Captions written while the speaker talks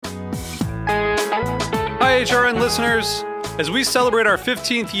HRN listeners. As we celebrate our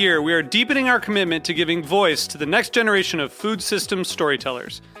 15th year, we are deepening our commitment to giving voice to the next generation of food systems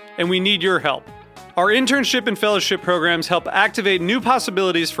storytellers, and we need your help. Our internship and fellowship programs help activate new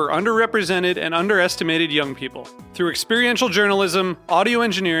possibilities for underrepresented and underestimated young people through experiential journalism, audio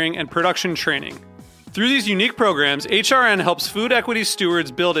engineering, and production training. Through these unique programs, HRN helps food equity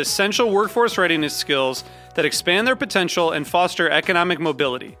stewards build essential workforce readiness skills that expand their potential and foster economic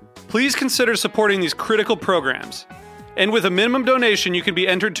mobility. Please consider supporting these critical programs. And with a minimum donation, you can be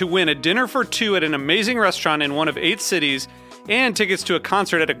entered to win a dinner for two at an amazing restaurant in one of 8 cities and tickets to a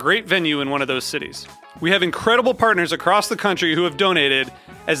concert at a great venue in one of those cities. We have incredible partners across the country who have donated,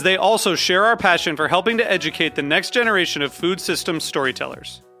 as they also share our passion for helping to educate the next generation of food systems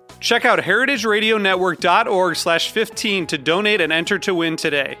storytellers. Check out heritageradionetwork.org/15 to donate and enter to win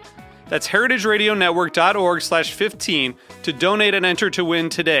today. That's heritageradionetwork.org/15 to donate and enter to win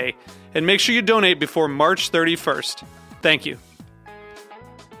today. And make sure you donate before March 31st. Thank you.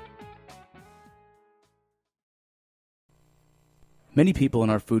 Many people in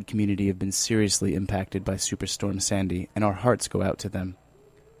our food community have been seriously impacted by Superstorm Sandy, and our hearts go out to them.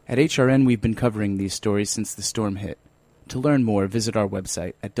 At HRN, we've been covering these stories since the storm hit. To learn more, visit our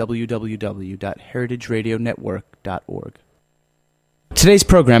website at www.heritageradionetwork.org. Today's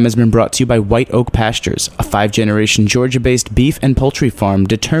program has been brought to you by White Oak Pastures, a 5-generation Georgia-based beef and poultry farm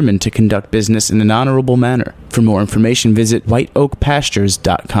determined to conduct business in an honorable manner. For more information, visit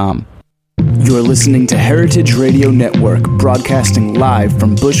whiteoakpastures.com. You're listening to Heritage Radio Network, broadcasting live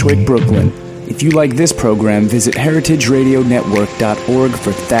from Bushwick, Brooklyn. If you like this program, visit heritageradionetwork.org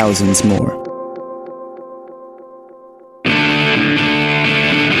for thousands more.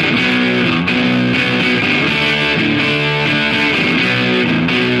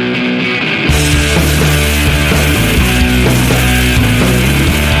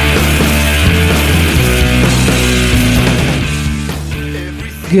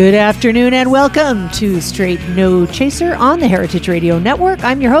 Good afternoon and welcome to Straight No Chaser on the Heritage Radio Network.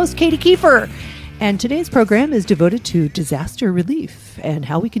 I'm your host, Katie Kiefer, and today's program is devoted to disaster relief and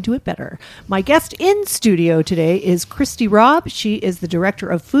how we can do it better. My guest in studio today is Christy Robb. She is the Director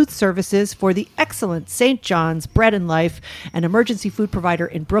of Food Services for the excellent St. John's Bread and Life, an emergency food provider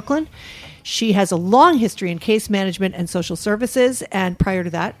in Brooklyn. She has a long history in case management and social services, and prior to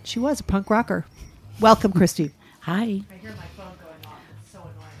that, she was a punk rocker. Welcome, Christy. Hi. I hear my phone going off. It's so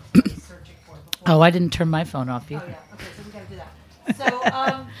annoying. Searching for it before. Oh, I didn't turn my phone off either. Oh, yeah. Okay, so we got to do that. So,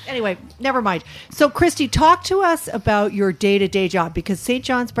 anyway, never mind. So, Christy, talk to us about your day-to-day job, because St.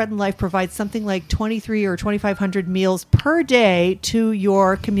 John's Bread and Life provides something like 23 or 2,500 meals per day to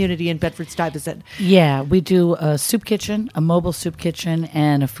your community in Bedford-Stuyvesant. Yeah, we do a soup kitchen, a mobile soup kitchen,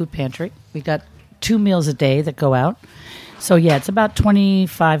 and a food pantry. We got 2 meals a day that go out. So, yeah, it's about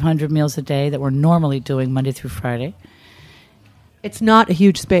 2,500 meals a day that we're normally doing Monday through Friday. It's not a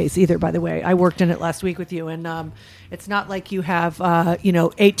huge space either, by the way. I worked in it last week with you, and it's not like you have,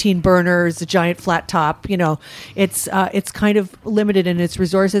 18 burners, a giant flat top. It's kind of limited in its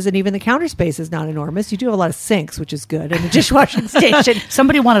resources, and even the counter space is not enormous. You do have a lot of sinks, which is good, and a dishwashing station.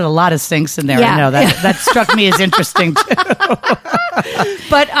 Somebody wanted a lot of sinks in there. Yeah. I know that struck me as interesting too.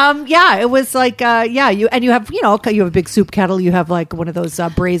 But it was like you have a big soup kettle. You have like one of those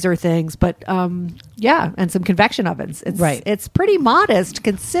brazier things, but and some convection ovens. It's pretty modest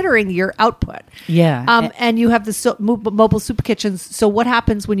considering your output. Yeah, and you have the mobile soup kitchens. So what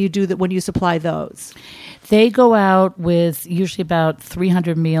happens when you do that? When you supply those? They go out with usually about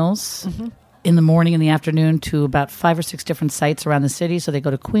 300 meals. Mm-hmm. In the morning and the afternoon to about 5 or 6 different sites around the city. So they go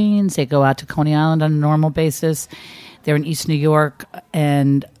to Queens, they go out to Coney Island on a normal basis. They're in East New York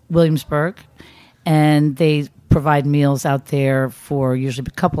and Williamsburg, and they provide meals out there for usually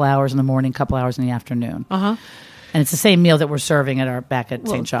a couple hours in the morning, a couple hours in the afternoon. Uh-huh. And it's the same meal that we're serving back at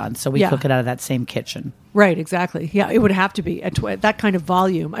St. John's, so we cook it out of that same kitchen. Right, exactly. Yeah, it would have to be at that kind of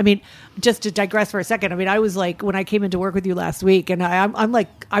volume. I mean, just to digress for a second, I was like, when I came into work with you last week, and I'm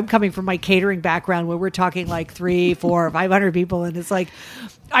coming from my catering background where we're talking like 300, 400, 500 people, and it's like,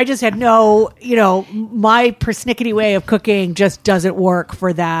 I just had my persnickety way of cooking just doesn't work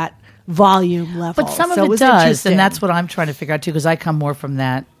for that volume level. But some of it does, and that's what I'm trying to figure out too, because I come more from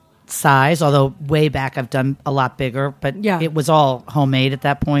that size, although way back I've done a lot bigger, but it was all homemade at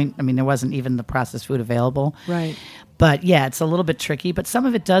that point. I mean, there wasn't even the processed food available. Right. But yeah, it's a little bit tricky, but some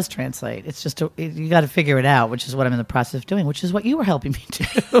of it does translate. It's just, you got to figure it out, which is what I'm in the process of doing, which is what you were helping me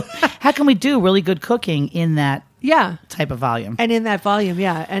do. How can we do really good cooking in that type of volume. And in that volume,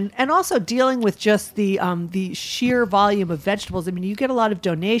 yeah. And also dealing with just the sheer volume of vegetables. I mean, you get a lot of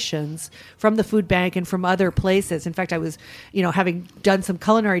donations from the food bank and from other places. In fact, I was, having done some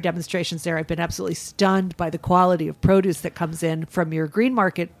culinary demonstrations there, I've been absolutely stunned by the quality of produce that comes in from your green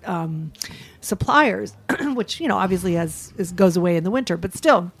market suppliers, which, obviously goes away in the winter, but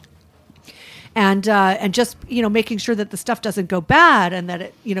still. And just making sure that the stuff doesn't go bad and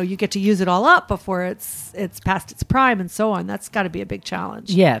that you get to use it all up before it's past its prime and so on. That's got to be a big challenge.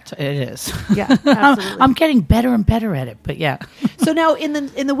 Yeah, it is. Yeah, absolutely. I'm getting better and better at it, but yeah. So now in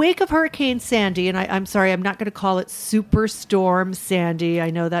the wake of Hurricane Sandy, and I'm sorry, I'm not going to call it Superstorm Sandy. I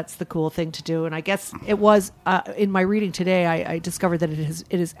know that's the cool thing to do, and I guess it was in my reading today. I discovered that it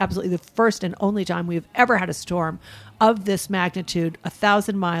is absolutely the first and only time we've ever had a storm of this magnitude,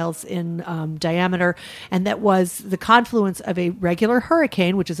 1,000 miles in diameter, and that was the confluence of a regular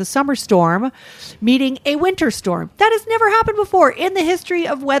hurricane, which is a summer storm, meeting a winter storm. That has never happened before in the history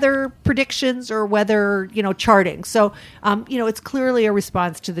of weather predictions or weather, charting. So, it's clearly a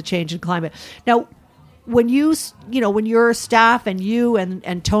response to the change in climate. Now, when when your staff and you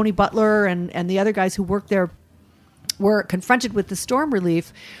and Tony Butler and the other guys who work there were confronted with the storm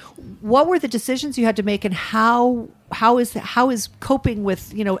relief, what were the decisions you had to make, and how is coping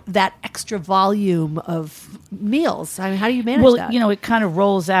with that extra volume of meals? I mean, how do you manage that? Well, it kind of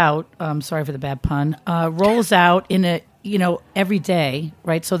rolls out. Sorry for the bad pun. Rolls out in a every day,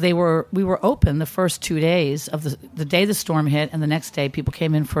 right? So we were open the first 2 days of the day the storm hit, and the next day people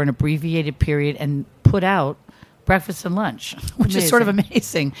came in for an abbreviated period and put out breakfast and lunch, which is sort of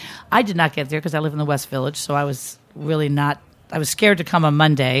amazing. I did not get there because I live in the West Village, so I was really not. I was scared to come on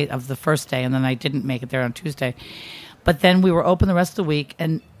Monday of the first day, and then I didn't make it there on Tuesday. But then we were open the rest of the week,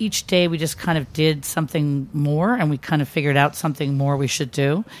 and each day we just kind of did something more, and we kind of figured out something more we should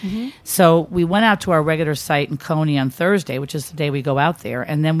do. Mm-hmm. So we went out to our regular site in Coney on Thursday, which is the day we go out there,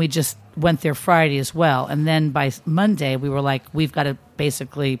 and then we just went there Friday as well. And then by Monday, we were like, we've got to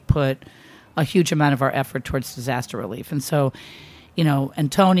basically put a huge amount of our effort towards disaster relief. And so,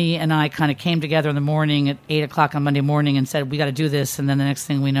 and Tony and I kind of came together in the morning at 8 o'clock on Monday morning and said, we got to do this. And then the next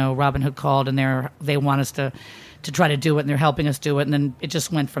thing we know, Robin Hood called, and they want us to try to do it, and they're helping us do it. And then it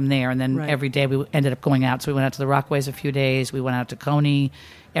just went from there. And then every day we ended up going out. So we went out to the Rockaways a few days. We went out to Coney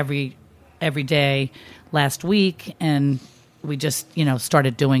every day last week. And we just,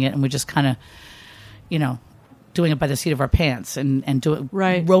 started doing it. And we just kind of, doing it by the seat of our pants and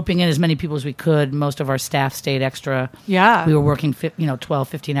roping in as many people as we could. Most of our staff stayed extra. Yeah. We were working 12,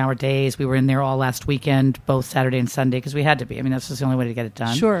 15-hour days. We were in there all last weekend, both Saturday and Sunday, because we had to be. I mean, that's just the only way to get it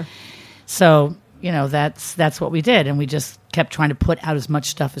done. Sure. So, that's what we did. And we just kept trying to put out as much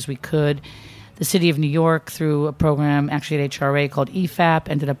stuff as we could. The City of New York, through a program actually at HRA called EFAP,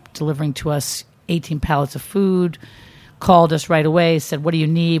 ended up delivering to us 18 pallets of food, called us right away, said, what do you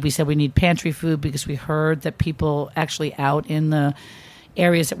need? We said we need pantry food because we heard that people actually out in the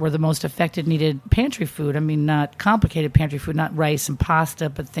areas that were the most affected needed pantry food. I mean, not complicated pantry food, not rice and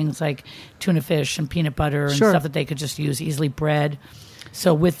pasta, but things like tuna fish and peanut butter and stuff that they could just use easily, bread.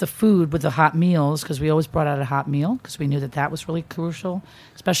 So with the food, with the hot meals, because we always brought out a hot meal because we knew that was really crucial,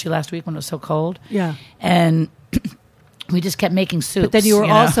 especially last week when it was so cold. Yeah. And we just kept making soups. But then you were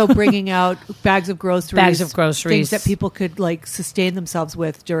also bringing out bags of groceries. Things that people could sustain themselves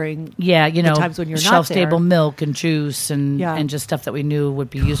with during the times when you're not there. Shelf-stable milk and juice and just stuff that we knew would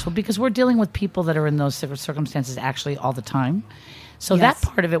be useful because we're dealing with people that are in those circumstances actually all the time. So that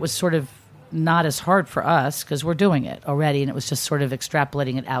part of it was sort of not as hard for us because we're doing it already, and it was just sort of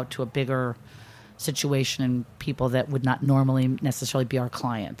extrapolating it out to a bigger situation and people that would not normally necessarily be our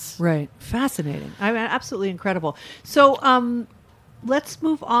clients. Right. Fascinating. I mean, absolutely incredible. So let's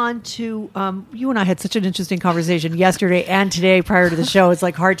move on to you and I had such an interesting conversation yesterday and today prior to the show. It's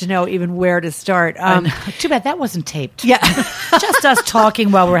hard to know even where to start. Too bad that wasn't taped. Yeah. Just us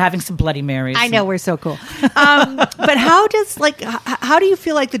talking while we're having some Bloody Marys. I know, we're so cool. But how do you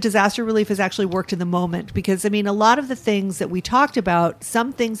feel like the disaster relief has actually worked in the moment? Because, I mean, a lot of the things that we talked about,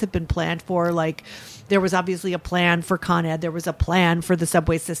 some things have been planned for, there was obviously a plan for Con Ed. There was a plan for the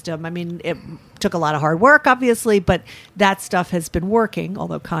subway system. I mean, it took a lot of hard work, obviously, but that stuff has been working,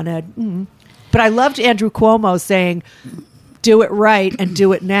 although Con Ed... But I loved Andrew Cuomo saying, do it right and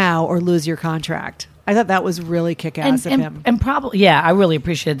do it now or lose your contract. I thought that was really kick-ass of him. And probably, I really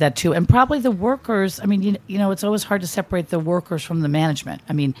appreciated that too. And probably the workers, I mean, it's always hard to separate the workers from the management.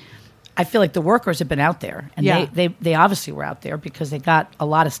 I mean, I feel like the workers have been out there, and they obviously were out there because they got a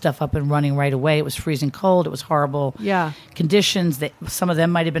lot of stuff up and running right away. It was freezing cold. It was horrible conditions. That some of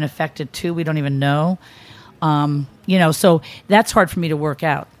them might have been affected too. We don't even know. So that's hard for me to work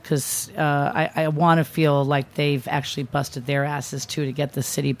out because I want to feel like they've actually busted their asses too to get the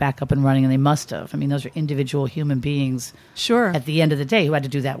city back up and running, and they must have. I mean, those are individual human beings. Sure. At the end of the day, who had to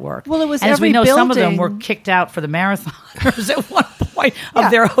do that work. Well, it was and as we every know, building. some of them were kicked out for the marathoners at one point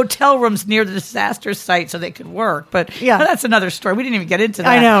of their hotel rooms near the disaster site so they could work. But that's another story. We didn't even get into that.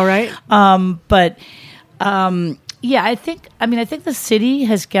 I know, right? I think the city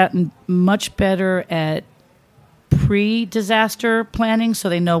has gotten much better at pre-disaster planning, so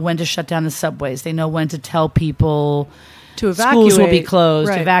they know when to shut down the subways. They know when to tell people to evacuate. Schools will be closed.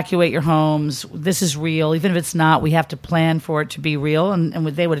 Right. Evacuate your homes. This is real. Even if it's not, we have to plan for it to be real. And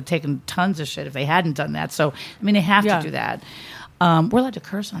they would have taken tons of shit if they hadn't done that. So, I mean, they have to do that. We're allowed to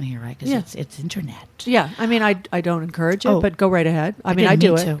curse on here, right? Because it's internet. Yeah. I mean, I don't encourage it, but go right ahead. I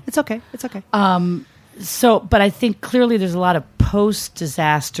do it. It's okay. It's okay. But I think clearly there's a lot of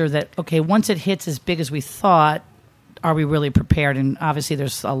post-disaster that, okay, once it hits as big as we thought, are we really prepared? And obviously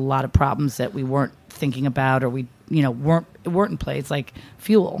there's a lot of problems that we weren't thinking about or we, weren't in place, like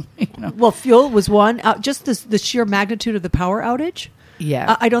fuel. Well, fuel was one. Just the sheer magnitude of the power outage.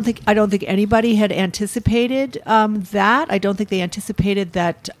 Yeah, I don't think anybody had anticipated that. I don't think they anticipated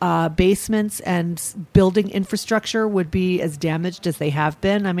that basements and building infrastructure would be as damaged as they have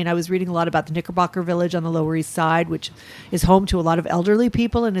been. I mean, I was reading a lot about the Knickerbocker Village on the Lower East Side, which is home to a lot of elderly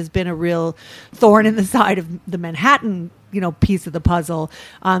people and has been a real thorn in the side of the Manhattan piece of the puzzle,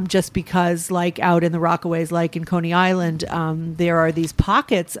 just because like out in the Rockaways, like in Coney Island, there are these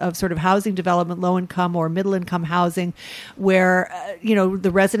pockets of sort of housing development, low income or middle income housing where,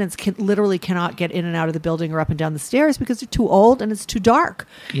 the residents literally cannot get in and out of the building or up and down the stairs because they're too old and it's too dark.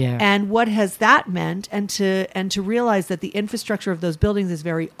 Yeah. And what has that meant? And to realize that the infrastructure of those buildings is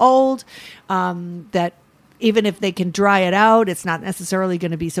very old, that even if they can dry it out, it's not necessarily going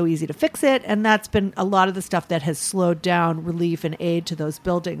to be so easy to fix it. And that's been a lot of the stuff that has slowed down relief and aid to those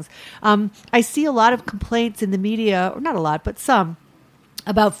buildings. I see a lot of complaints in the media, or not a lot, but some,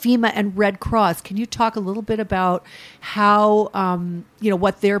 about FEMA and Red Cross. Can you talk a little bit about how,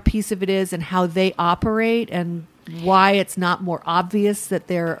 what their piece of it is and how they operate and why it's not more obvious that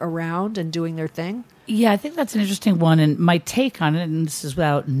they're around and doing their thing? Yeah, I think that's an interesting one. And my take on it, and this is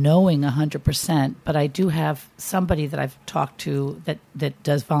without knowing 100%, but I do have somebody that I've talked to that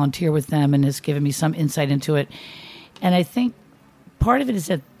does volunteer with them and has given me some insight into it. And I think part of it is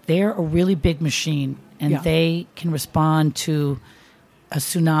that they're a really big machine and they can respond to a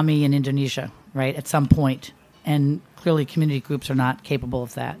tsunami in Indonesia, right, at some point. And clearly community groups are not capable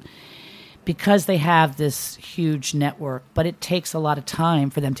of that, because they have this huge network, but it takes a lot of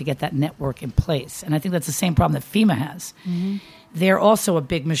time for them to get that network in place. And I think that's the same problem that FEMA has. Mm-hmm. They're also a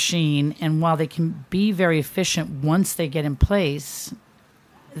big machine, and while they can be very efficient once they get in place,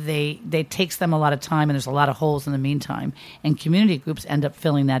 they takes them a lot of time, and there's a lot of holes in the meantime. And community groups end up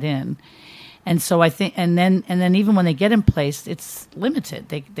filling that in. And so I think, and then even when they get in place, it's limited.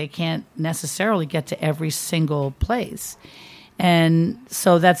 They can't necessarily get to every single place. And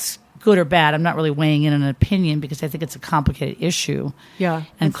so that's good or bad. I'm not really weighing in an opinion because I think it's a complicated issue. Yeah.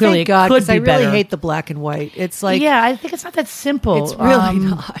 And clearly thank God, it could be better. I really better. hate the black and white. It's like... Yeah, I think it's not that simple. It's really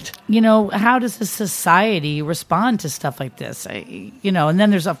not. How does a society respond to stuff like this? And then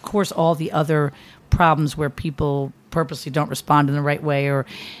there's, of course, all the other problems where people purposely don't respond in the right way or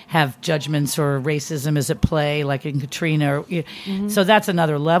have judgments or racism is at play, like in Katrina. So that's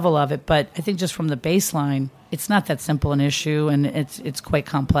another level of it. But I think just from the baseline, it's not that simple an issue, and it's quite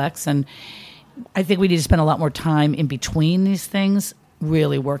complex. And I think we need to spend a lot more time in between these things,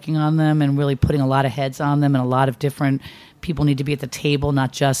 really working on them and really putting a lot of heads on them, and a lot of different people need to be at the table,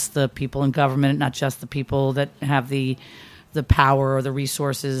 not just the people in government, not just the people that have the power or the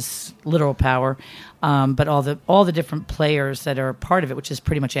resources, literal power, but all the different players that are part of it, which is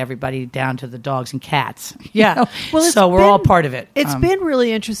pretty much everybody down to the dogs and cats. Yeah. Well, so we're all part of it. It's been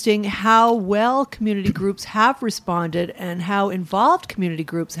really interesting how well community groups have responded and how involved community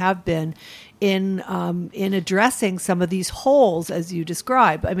groups have been in addressing some of these holes, as you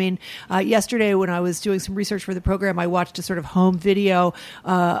describe. I mean, yesterday when I was doing some research for the program, I watched a sort of home video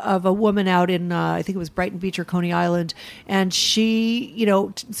of a woman out in, I think it was Brighton Beach or Coney Island, and she,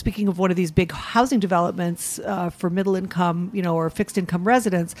 speaking of one of these big housing developments for middle income, or fixed income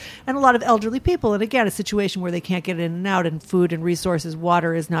residents, and a lot of elderly people, and again, a situation where they can't get in and out, and food and resources,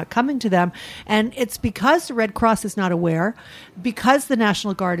 water is not coming to them, and it's because the Red Cross is not aware, because the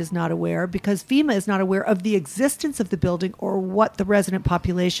National Guard is not aware, because because FEMA is not aware of the existence of the building or what the resident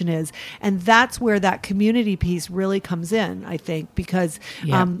population is. And that's where that community piece really comes in, I think, because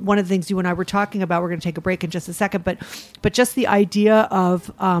one of the things you and I were talking about, we're going to take a break in just a second, but just the idea of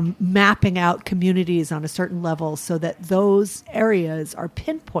mapping out communities on a certain level so that those areas are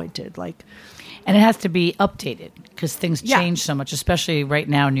pinpointed, and it has to be updated because things change so much, especially right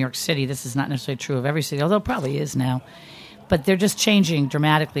now in New York City. This is not necessarily true of every city, although it probably is now. But they're just changing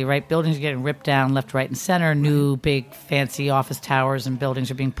dramatically, right? Buildings are getting ripped down left, right, and center. New, big, fancy office towers and buildings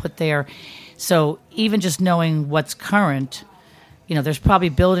are being put there. So even just knowing what's current, there's probably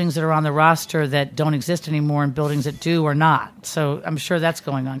buildings that are on the roster that don't exist anymore and buildings that do or not. So I'm sure that's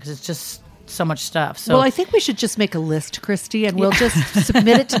going on because it's just so much stuff. So, well, I think we should just make a list, Christy, and we'll just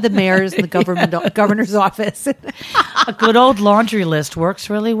submit it to the mayor's and the governor's office. A good old laundry list works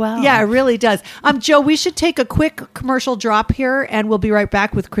really well. Yeah, it really does. Joe, we should take a quick commercial drop here, and we'll be right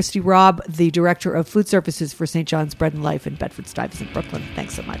back with Christy Robb, the Director of Food Services for St. John's Bread and Life in Bedford-Stuyvesant, Brooklyn.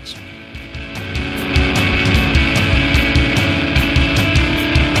 Thanks so much.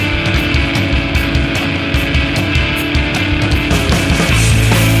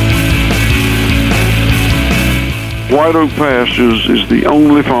 White Oak Pastures is the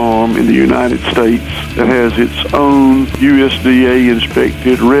only farm in the United States that has its own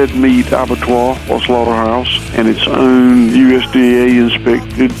USDA-inspected red meat abattoir or slaughterhouse and its own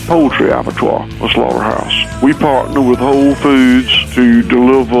USDA-inspected poultry abattoir or slaughterhouse. We partner with Whole Foods to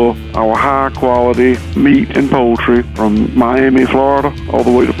deliver our high-quality meat and poultry from Miami, Florida, all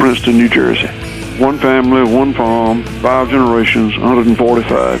the way to Princeton, New Jersey. One family, one farm, 5 generations,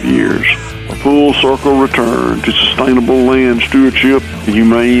 145 years. A full circle return to sustainable land stewardship and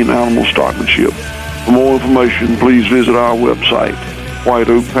humane animal stockmanship. For more information, please visit our website,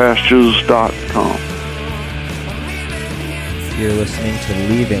 whiteoakpastures.com. You're listening to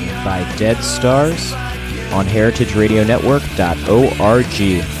Leaving by Dead Stars on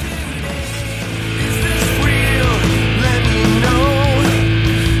heritageradionetwork.org.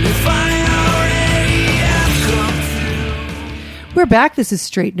 We're back. This is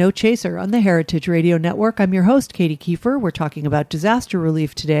Straight No Chaser on the Heritage Radio Network. I'm your host, Katie Kiefer. We're talking about disaster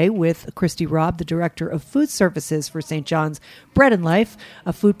relief today with Christy Robb, the Director of Food Services for St. John's Bread and Life,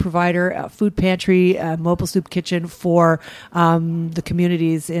 a food provider, a food pantry, a mobile soup kitchen for the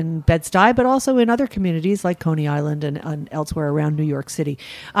communities in Bed-Stuy, but also in other communities like Coney Island and elsewhere around New York City.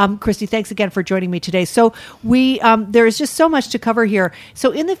 Christy, thanks again for joining me today. So there is just so much to cover here. So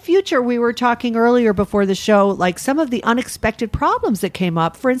in the future, we were talking earlier before the show, like some of the unexpected problems that came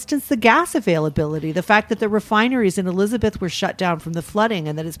up. For instance, the gas availability, the fact that the refineries in Elizabeth were shut down from the flooding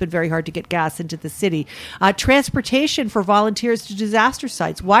and that it's been very hard to get gas into the city. Transportation for volunteers to disaster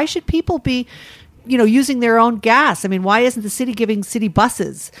sites. Why should people be using their own gas? I mean, why isn't the city giving city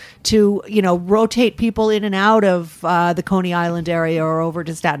buses to, rotate people in and out of the Coney Island area or over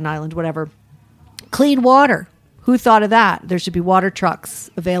to Staten Island, whatever? Clean water. Who thought of that? There should be water trucks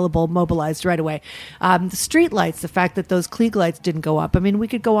available, mobilized right away. The street lights, the fact that those Klieg lights didn't go up. I mean, we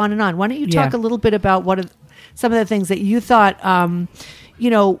could go on and on. Why don't you talk a little bit about some of the things that you thought,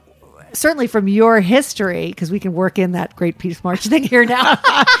 certainly from your history, because we can work in that Great Peace March thing here now.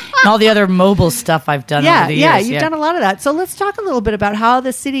 And all the other mobile stuff I've done over the years. Yeah, you've done a lot of that. So let's talk a little bit about how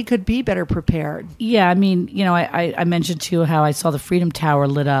the city could be better prepared. Yeah, I mean, I mentioned to you how I saw the Freedom Tower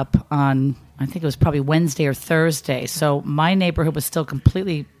lit up on, I think it was probably Wednesday or Thursday. So my neighborhood was still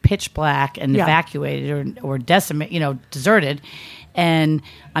completely pitch black and evacuated or deserted. And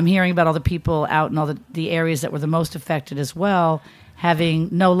I'm hearing about all the people out in all the areas that were the most affected as well, having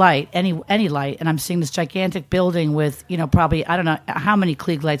no light, any light. And I'm seeing this gigantic building with, probably, I don't know how many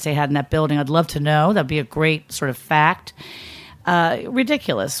Klieg lights they had in that building. I'd love to know. That'd be a great sort of fact.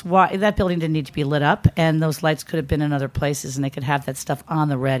 Ridiculous. Why that building didn't need to be lit up, and those lights could have been in other places, and they could have that stuff on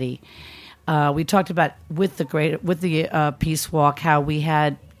the ready. We talked about with the Peace Walk how we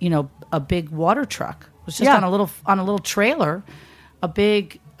had a big water truck. It was just on a little trailer, a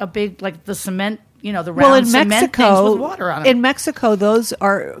big like the cement. The round cement things with water on it. In Mexico, those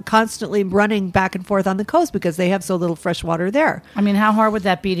are constantly running back and forth on the coast because they have so little fresh water there. I mean, how hard would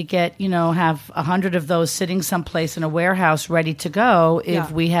that be to get, have 100 of those sitting someplace in a warehouse ready to go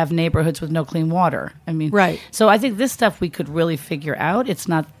if we have neighborhoods with no clean water? I mean, right. So I think this stuff we could really figure out. It's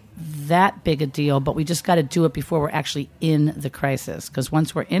not that big a deal, but we just got to do it before we're actually in the crisis. Because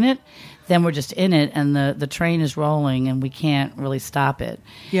once we're in it, then we're just in it, and the train is rolling, and we can't really stop it.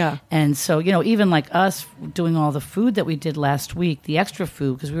 Yeah. And so, even like us doing all the food that we did last week, the extra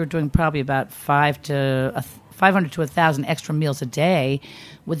food, because we were doing probably about 500 to 1,000 extra meals a day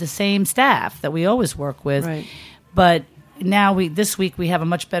with the same staff that we always work with. Right. But now this week we have a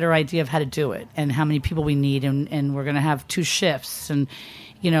much better idea of how to do it and how many people we need, and we're going to have 2 shifts, and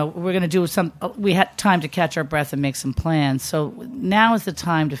we're going to do we had time to catch our breath and make some plans. So now is the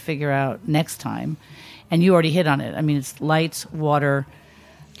time to figure out next time, and you already hit on it. I mean, it's lights, water,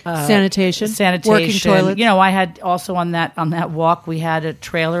 sanitation, working toilets. I had also on that walk, we had a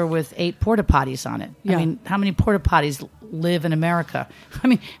trailer with 8 porta potties on it. Yeah. I mean, how many porta potties live in America? I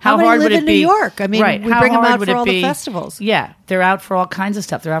mean, how many hard live would it in be? New York? I mean, right. we How bring them hard out would for it all be? the festivals. Yeah, they're out for all kinds of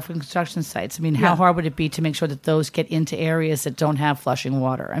stuff. They're out for construction sites. I mean, how Yeah. hard would it be to make sure that those get into areas that don't have flushing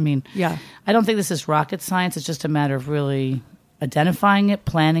water? I mean, Yeah. I don't think this is rocket science. It's just a matter of really identifying it,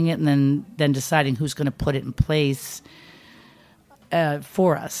 planning it, and then deciding who's going to put it in place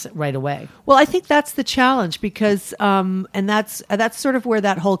for us right away. Well, I think that's the challenge because, and that's sort of where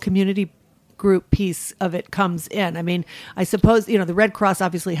that whole community group piece of it comes in. I mean, I suppose, the Red Cross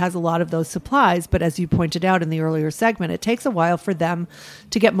obviously has a lot of those supplies, but as you pointed out in the earlier segment, it takes a while for them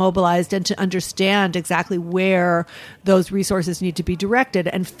to get mobilized and to understand exactly where those resources need to be directed.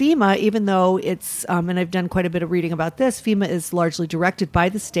 And FEMA, even though it's, and I've done quite a bit of reading about this, FEMA is largely directed by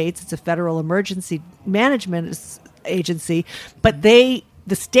the states. It's a federal emergency management agency, but the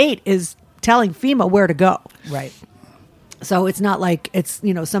state is telling FEMA where to go. Right. So it's not like it's,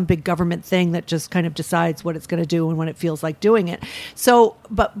 some big government thing that just kind of decides what it's going to do and when it feels like doing it. So,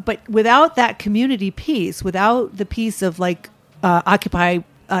 but without that community piece, without the piece of Occupy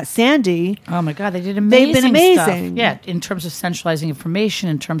Sandy. Oh my God, they did amazing. They've been amazing. Stuff. Yeah, in terms of centralizing information,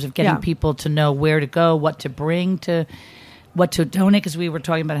 in terms of getting Yeah. people to know where to go, what to bring to. What to donate, because we were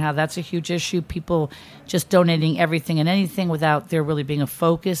talking about how that's a huge issue. People just donating everything and anything without there really being a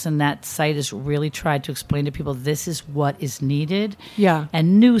focus. And that site has really tried to explain to people this is what is needed. Yeah.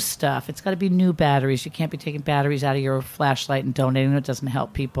 And new stuff. It's got to be new batteries. You can't be taking batteries out of your flashlight and donating. It doesn't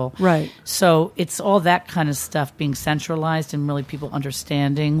help people. Right. So it's all that kind of stuff being centralized and really people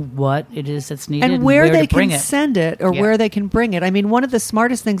understanding what it is that's needed And where they to bring can it. send it or Yeah. where they can bring it. I mean, one of the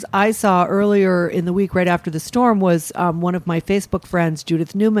smartest things I saw earlier in the week right after the storm was one of my Facebook friends,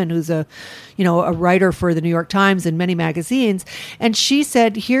 Judith Newman, who's a writer for the New York Times and many magazines. And she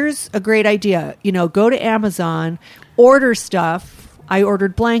said, here's a great idea. Go to Amazon, order stuff. I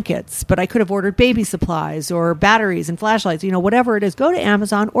ordered blankets, but I could have ordered baby supplies or batteries and flashlights, whatever it is. Go to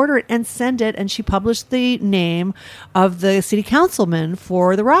Amazon, order it, and send it. And she published the name of the city councilman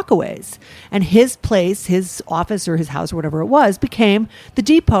for the Rockaways. And his place, his office or his house or whatever it was, became the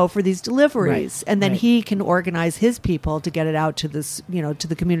depot for these deliveries. Right, and then right. he can organize his people to get it out to this, to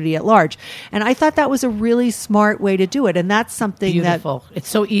the community at large. And I thought that was a really smart way to do it. And that's something Beautiful. It's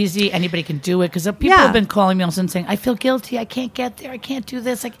so easy. Anybody can do it. Because people Yeah. have been calling me all of a sudden saying, I feel guilty. I can't get there. I can't do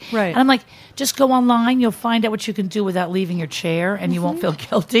this. Right. And I'm like, just go online. You'll find out what you can do without leaving your chair, and you won't feel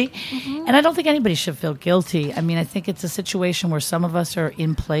guilty. And I don't think anybody should feel guilty. I mean, I think it's a situation where some of us are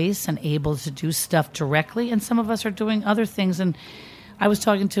in place and able to do stuff directly, and some of us are doing other things. And I was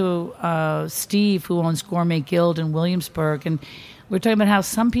talking to Steve, who owns Gourmet Guild in Williamsburg, and we're talking about how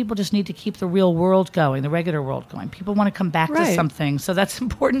some people just need to keep the real world going, the regular world going. People want to come back to Right. something, so that's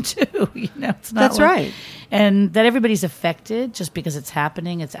important too. It's not That's right. and that everybody's affected just because it's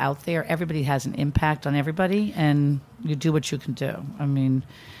happening. It's out there. Everybody has an impact on everybody, and you do what you can do. I mean,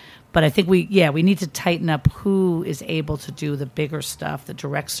 but I think we need to tighten up who is able to do the bigger stuff, the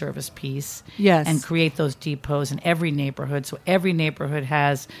direct service piece, Yes. and create those depots in every neighborhood. So every neighborhood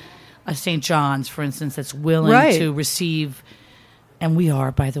has a St. John's, for instance, that's willing Right. to receive. And we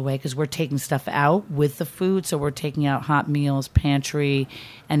are, by the way, because we're taking stuff out with the food. So we're taking out hot meals, pantry.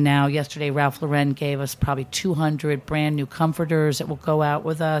 And now yesterday, Ralph Lauren gave us probably 200 brand new comforters that will go out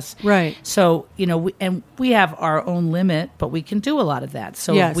with us. Right. So, we have our own limit, but we can do a lot of that.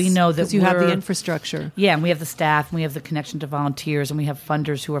 So Yes, we know that 'cause you have the we're- infrastructure. Yeah, and we have the staff, and we have the connection to volunteers, and we have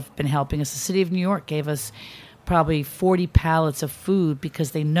funders who have been helping us. The city of New York gave us probably 40 pallets of food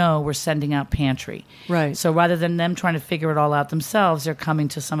because they know we're sending out pantry. Right. So rather than them trying to figure it all out themselves, they're coming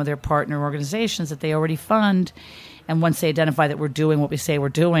to some of their partner organizations that they already fund. And once they identify that we're doing what we say we're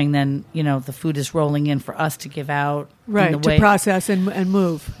doing, then, the food is rolling in for us to give out. in Right, the to way. process and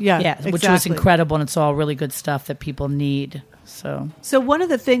move. Yeah, Yeah, which was exactly. incredible, and it's all really good stuff that people need. So one of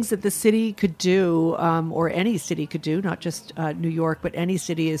the things that the city could do, or any city could do, not just New York, but any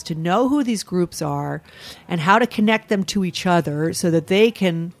city, is to know who these groups are and how to connect them to each other so that they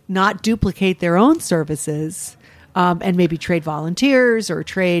can not duplicate their own services and maybe trade volunteers or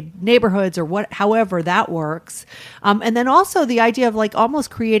trade neighborhoods or however that works. And then also the idea of like almost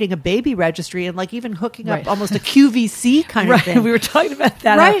creating a baby registry and like even hooking up almost a QVC kind of thing. We were talking about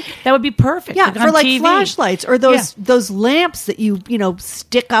that. Right. That would be perfect. Yeah, like for on like TV. flashlights or those lamps that you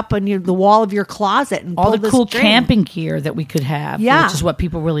stick up on the wall of your closet and all pull the cool string. camping gear that we could have, Yeah. which is what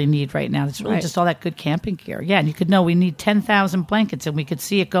people really need right now. It's really just all that good camping gear. Yeah, and you could know we need 10,000 blankets, and we could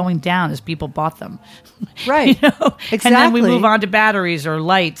see it going down as people bought them. Right. Exactly. And then we move on to batteries or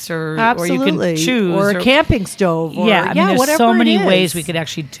lights or Absolutely. or you can choose. Or a camping stove. Or, I mean, there's whatever so many it is. ways we could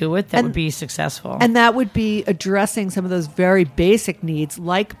actually do it that would be successful. And that would be addressing some of those very basic needs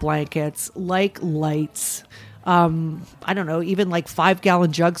like blankets, like lights. I don't know, even like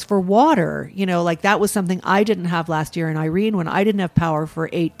 5-gallon jugs for water. Like that was something I didn't have last year in Irene when I didn't have power for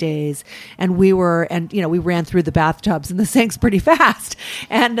 8 days. And we ran through the bathtubs and the sinks pretty fast.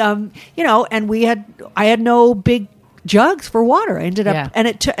 And, and I had no big jugs for water. I ended up,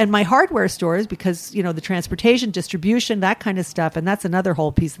 and my hardware stores, because, the transportation, distribution, that kind of stuff. And that's another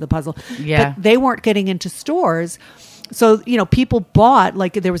whole piece of the puzzle. Yeah. But they weren't getting into stores. So, people bought,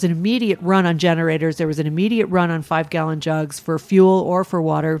 like there was an immediate run on generators. There was an immediate run on 5-gallon jugs for fuel or for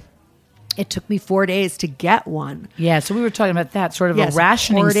water. It took me 4 days to get one. Yeah, so we were talking about that sort of a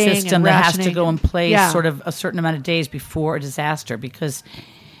rationing system that has to go in place sort of a certain amount of days before a disaster because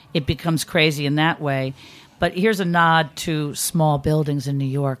it becomes crazy in that way. But here's a nod to small buildings in New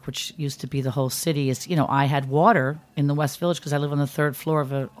York, which used to be the whole city. I had water in the West Village because I live on the 3rd floor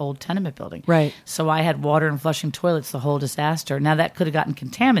of an old tenement building. Right. So I had water and flushing toilets the whole disaster. Now, that could have gotten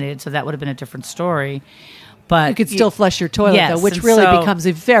contaminated, so that would have been a different story. But you could still flush your toilet, yes, though, which really becomes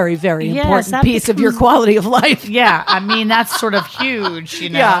a very, very important piece of your quality of life. Yeah, I mean, that's sort of huge,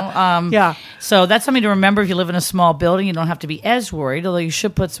 Yeah. So that's something to remember if you live in a small building. You don't have to be as worried, although you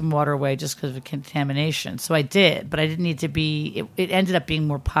should put some water away just because of contamination. So I did, but I didn't need to be, it ended up being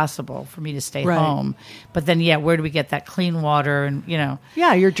more possible for me to stay home. But then, where do we get that clean water and,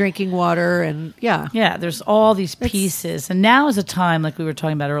 Yeah, your drinking water and, Yeah, there's all these pieces. And now is a time, like we were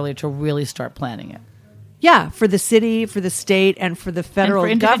talking about earlier, to really start planning it. Yeah, for the city, for the state, and for the federal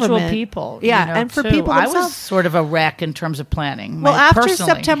and for individual government. people. And for people themselves. I was sort of a wreck in terms of planning. Well, after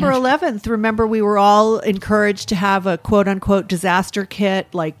personally. September 11th, remember we were all encouraged to have a quote-unquote disaster kit,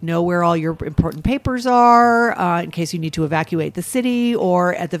 like know where all your important papers are in case you need to evacuate the city,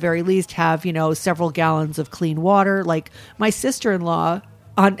 or at the very least have, several gallons of clean water. Like my sister-in-law,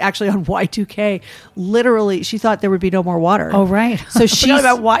 on Y2K, literally, she thought there would be no more water. Oh, right. So she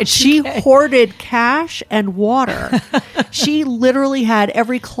hoarded cash and water. She literally had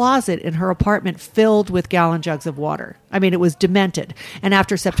every closet in her apartment filled with gallon jugs of water. I mean, it was demented. And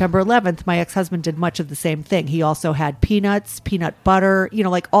after September 11th, my ex-husband did much of the same thing. He also had peanuts, peanut butter,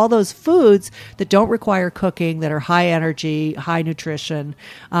 like all those foods that don't require cooking, that are high energy, high nutrition.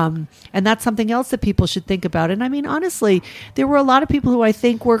 And that's something else that people should think about. And I mean, honestly, there were a lot of people who I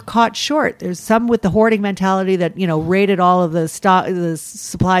think were caught short. There's some with the hoarding mentality that, raided all of the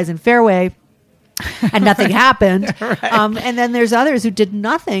supplies in Fairway and nothing happened. Right. And then there's others who did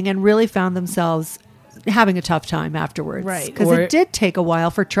nothing and really found themselves having a tough time afterwards. Right. Because it did take a while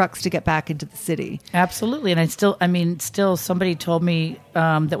for trucks to get back into the city. Absolutely. And still somebody told me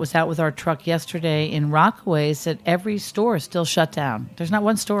that was out with our truck yesterday in Rockaways that every store is still shut down. There's not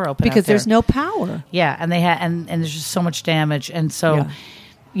one store open because out there. There's no power. Yeah. And and there's just so much damage. And so,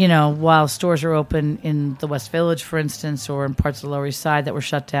 while stores are open in the West Village, for instance, or in parts of the Lower East Side that were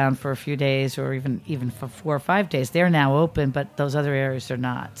shut down for a few days or even for 4 or 5 days, they're now open, but those other areas are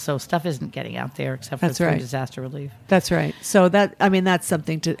not. So stuff isn't getting out there except for disaster relief. That's right. So that's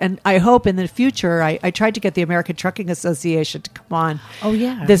something to, and I hope in the future, I tried to get the American Trucking Association to come on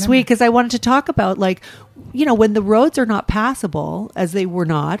this week because I wanted to talk about when the roads are not passable, as they were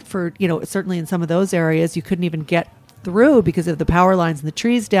not for, certainly in some of those areas, you couldn't even get through because of the power lines and the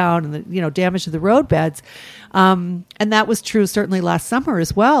trees down and the damage to the road beds. And that was true certainly last summer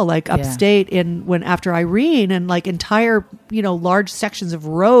as well, upstate after Irene and entire, large sections of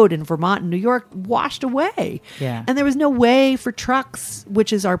road in Vermont and New York washed away. Yeah. And there was no way for trucks,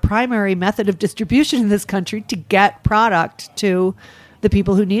 which is our primary method of distribution in this country, to get product to the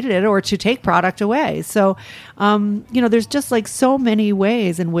people who needed it or to take product away. So, there's just so many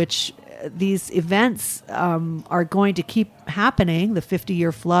ways in which these events are going to keep happening. The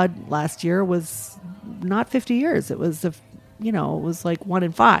 50-year flood last year was not 50 years. It was, it was like 1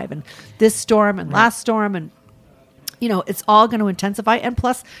 in 5. And this storm and last storm and, it's all going to intensify. And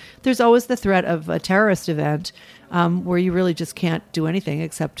plus, there's always the threat of a terrorist event where you really just can't do anything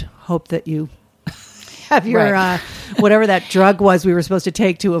except hope that you have your whatever that drug was we were supposed to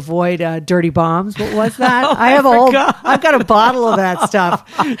take to avoid dirty bombs. What was that? I've got a bottle of that stuff.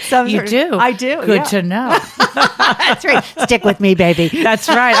 You do? I do. Good to know. That's right. Stick with me, baby. That's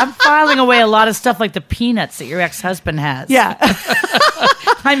right. I'm filing away a lot of stuff like the peanuts that your ex-husband has. Yeah.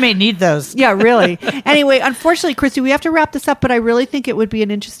 I may need those. Yeah, really. Anyway, unfortunately, Christy, we have to wrap this up, but I really think it would be an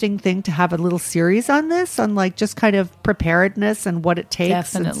interesting thing to have a little series on this, on like just kind of preparedness and what it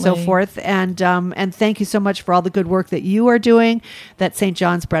takes and so forth. And thank you so much for all the good work that you are doing, that St.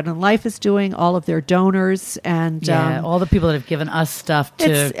 John's Bread and Life is doing, all of their donors, and all the people that have given us stuff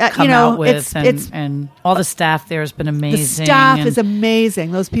to come out with, and all the staff there has been amazing. The staff is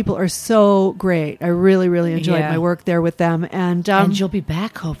amazing. Those people are so great. I really, really enjoyed my work there with them. And you'll be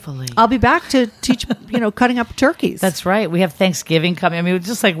back, hopefully. I'll be back to teach, cutting up turkeys. That's right. We have Thanksgiving coming. I mean, it's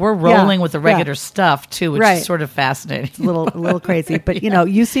just like we're rolling with the regular stuff too, which is sort of fascinating. It's a little crazy, but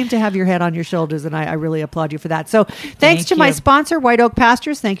you seem to have your head on your shoulders, and I really applaud you for that. So thanks to my sponsor, White Oak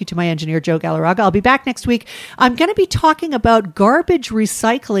Pastures. Thank you to my engineer, Joe Galarraga. I'll be back next week. I'm going to be talking about garbage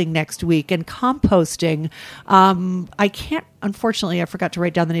recycling next week and composting. Unfortunately, I forgot to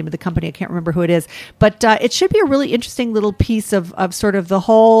write down the name of the company. I can't remember who it is, but it should be a really interesting little piece of sort of the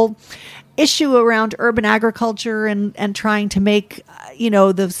whole issue around urban agriculture and trying to make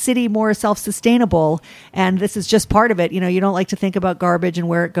the city more self-sustainable. And this is just part of it. You don't like to think about garbage and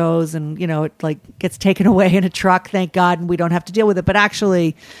where it goes, and it like gets taken away in a truck, thank God, and we don't have to deal with it. But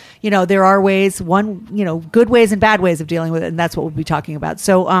actually, there are ways, good ways and bad ways of dealing with it, and that's what we'll be talking about.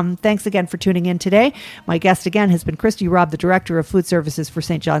 So thanks again for tuning in today. My guest again has been Christy, Robb, the Director of Food Services for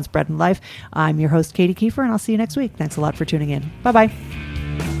St. John's Bread and Life. I'm your host, Katie Kiefer, and I'll see you next week. Thanks a lot for tuning in. Bye-bye.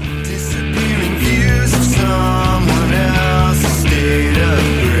 Disappearing views of someone else's state of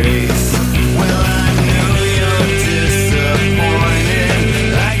grace. Well, I know you're disappointed.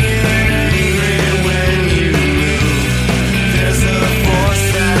 I get angry when you move. There's a force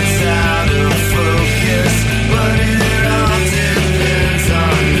that's out of focus, but it all depends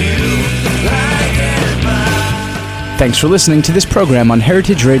on you. I get by. Thanks for listening to this program on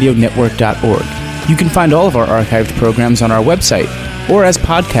heritageradionetwork.org. You can find all of our archived programs on our website, or as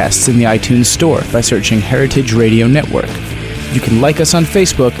podcasts in the iTunes Store by searching Heritage Radio Network. You can like us on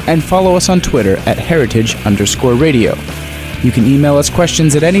Facebook and follow us on Twitter at @heritage_radio. You can email us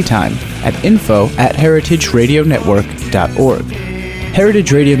questions at any time at info@heritageradionetwork.org.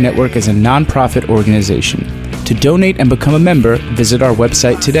 Heritage Radio Network is a non-profit organization. To donate and become a member, visit our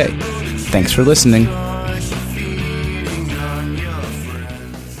website today. Thanks for listening.